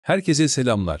Herkese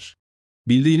selamlar.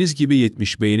 Bildiğiniz gibi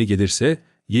 70 beğeni gelirse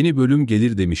yeni bölüm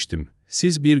gelir demiştim.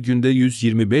 Siz bir günde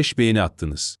 125 beğeni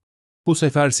attınız. Bu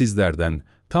sefer sizlerden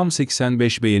tam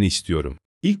 85 beğeni istiyorum.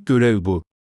 İlk görev bu.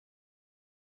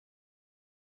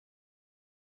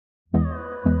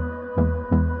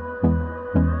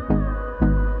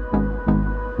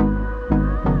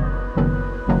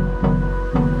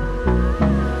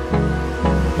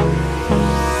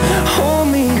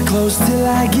 Close till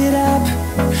I get up.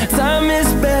 Time is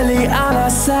barely on our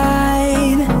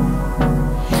side.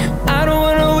 I don't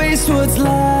wanna waste what's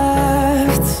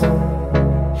left.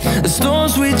 The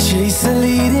storms we chase are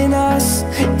leading us,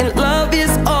 and love is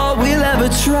all we'll ever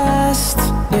trust.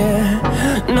 Yeah,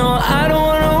 no, I don't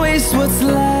wanna waste what's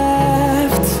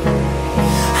left.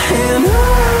 And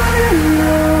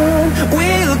on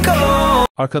we'll go.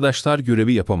 Arkadaşlar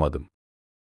görevi yapamadım.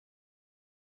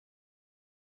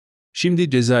 Şimdi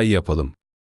cezayı yapalım.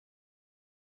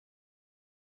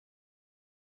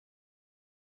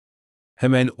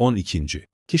 Hemen 12.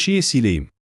 kişiyi sileyim.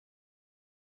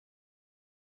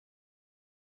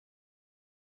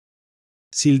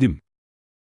 Sildim.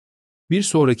 Bir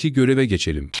sonraki göreve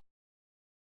geçelim.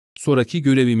 Sonraki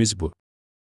görevimiz bu.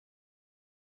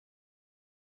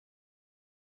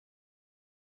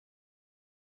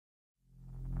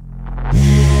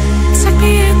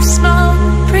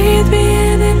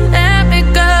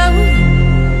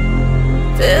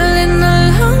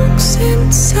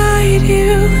 Inside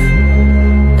you,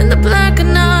 and the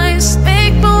blackened eyes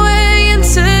make my way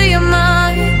into your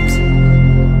mind,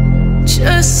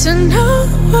 just to know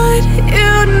what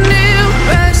you knew.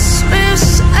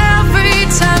 Restless every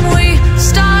time we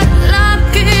start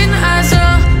locking eyes.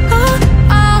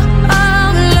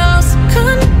 Lost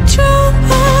control.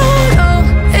 Oh,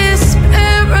 it's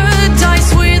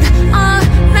paradise with a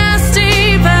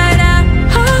nasty bad in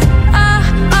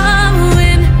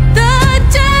the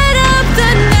dead of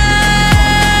the night.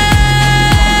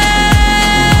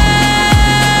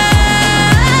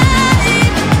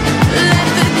 Let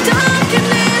the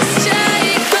darkness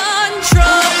take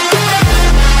control.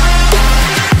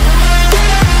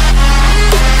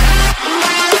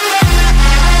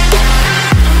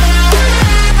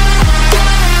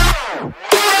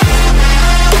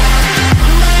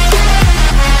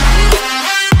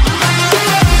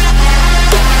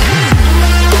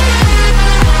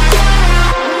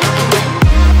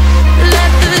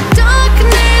 Let the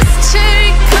darkness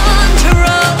take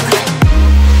control.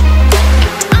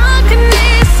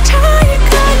 Darkness take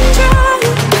control.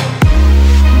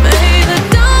 May the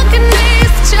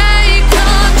darkness take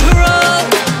control.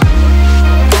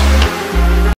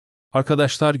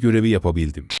 Arkadaşlar görevi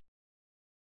yapabildim.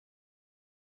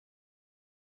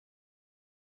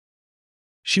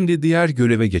 Şimdi diğer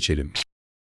göreve geçelim.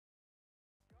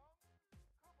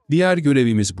 Diğer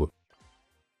görevimiz bu.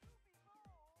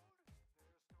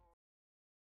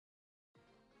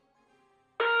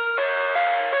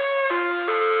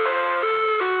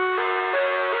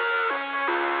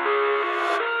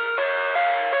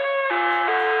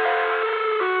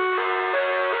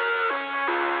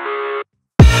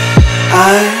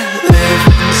 I live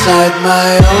inside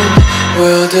my own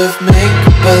world of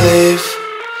make-believe.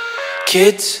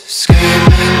 Kids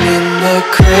screaming in the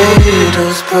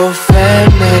cradles,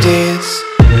 profanities.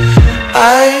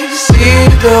 I see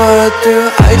the world through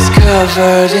eyes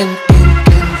covered in ink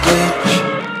and bleach.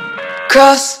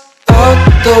 Cross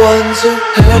out the ones who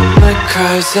heard my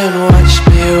cries and watched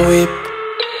me weep.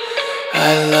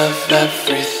 I love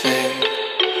everything.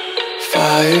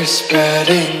 Fire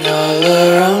spreading all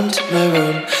around my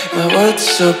room. My world's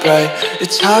so bright,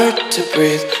 it's hard to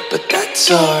breathe, but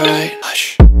that's alright.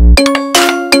 Hush.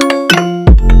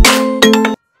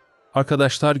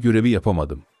 Arkadaşlar görevi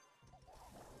yapamadım.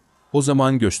 O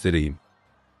zaman göstereyim.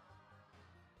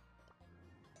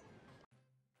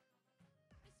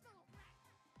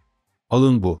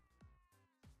 Alın bu.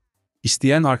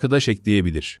 İsteyen arkadaş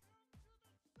ekleyebilir.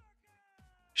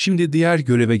 Şimdi diğer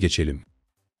göreve geçelim.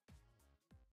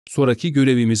 Sonraki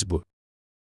görevimiz bu.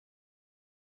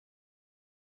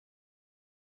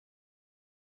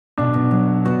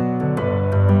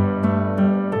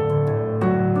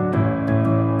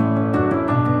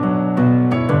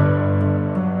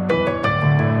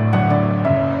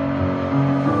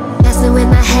 Messing with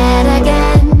my head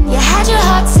again. You had your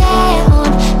heart set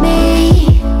on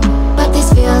me, but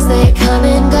these feels, they come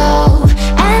and go,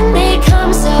 and they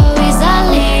come so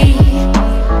easily.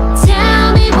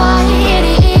 Tell me what it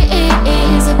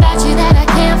is about you that I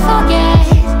can't forget,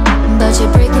 but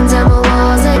you're breaking down my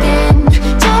walls again,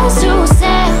 just to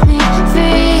set me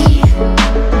free.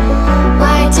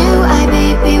 Why do I,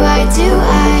 baby, why do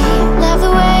I love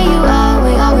the way you are?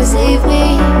 We always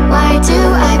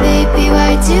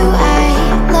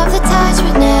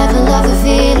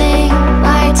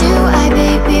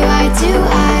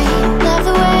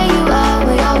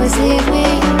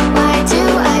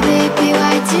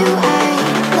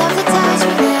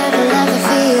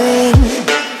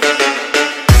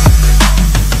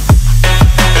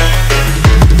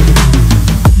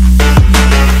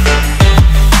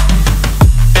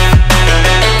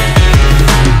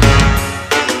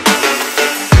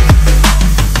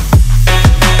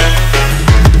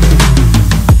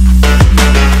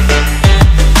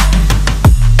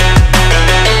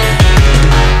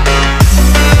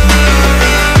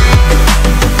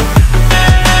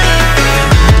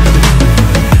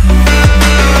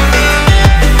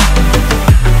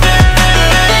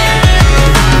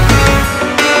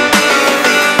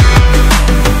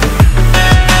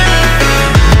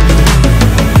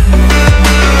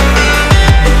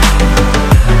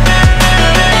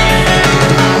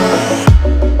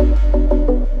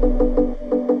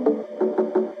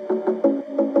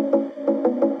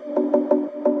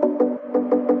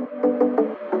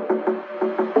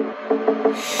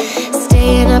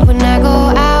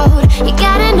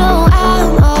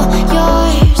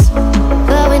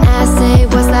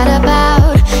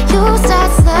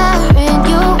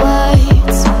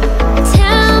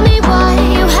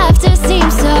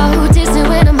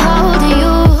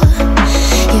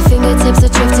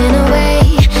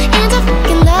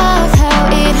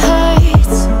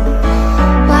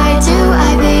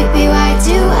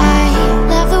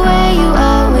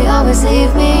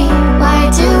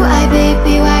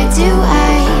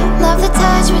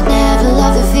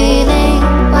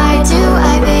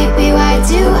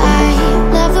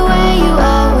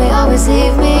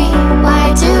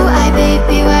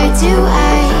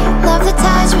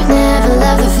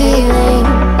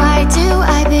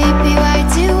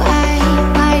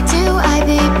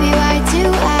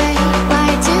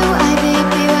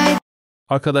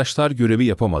Arkadaşlar görevi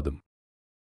yapamadım.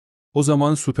 O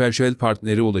zaman Supercell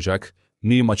partneri olacak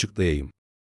mıyım açıklayayım.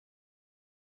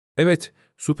 Evet,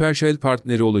 Supercell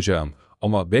partneri olacağım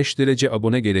ama 5 derece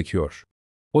abone gerekiyor.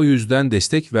 O yüzden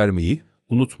destek vermeyi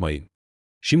unutmayın.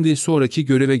 Şimdi sonraki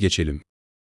göreve geçelim.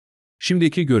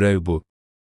 Şimdiki görev bu.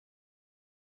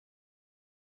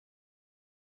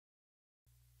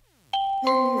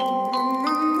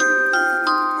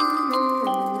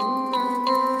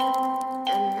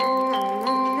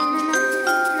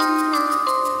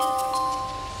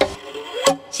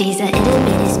 She's a itty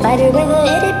bitty spider with a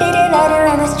itty bitty letter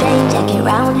and a strange jacket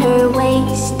round her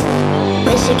waist.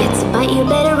 When she gets a bite, you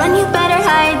better run, you better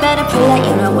hide, better pray that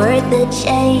you're not worth the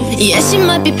chase. Yeah, she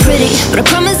might be pretty, but I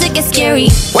promise it gets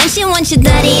scary when she wants your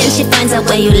daddy and she finds out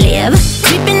where you live.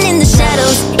 Creeping in the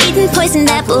shadows, eating poisoned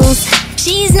apples.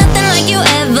 She's nothing like you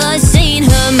ever seen.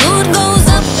 Her mood goes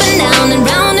up and down and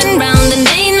round and round, and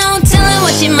ain't no telling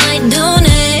what she might do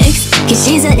next. Cause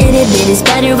she's a itty bitty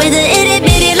spider with a itty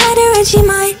bitty letter, and she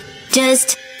might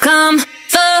just come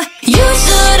for you.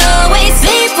 Should always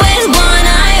sleep with one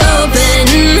eye open.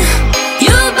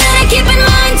 You better keep in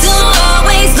mind to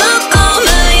always look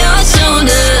over your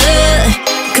shoulder.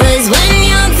 Cause when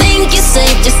you think you're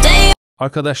safe, just stay.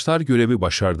 Arkadaşlar görevi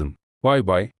başardım. Bye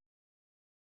bye.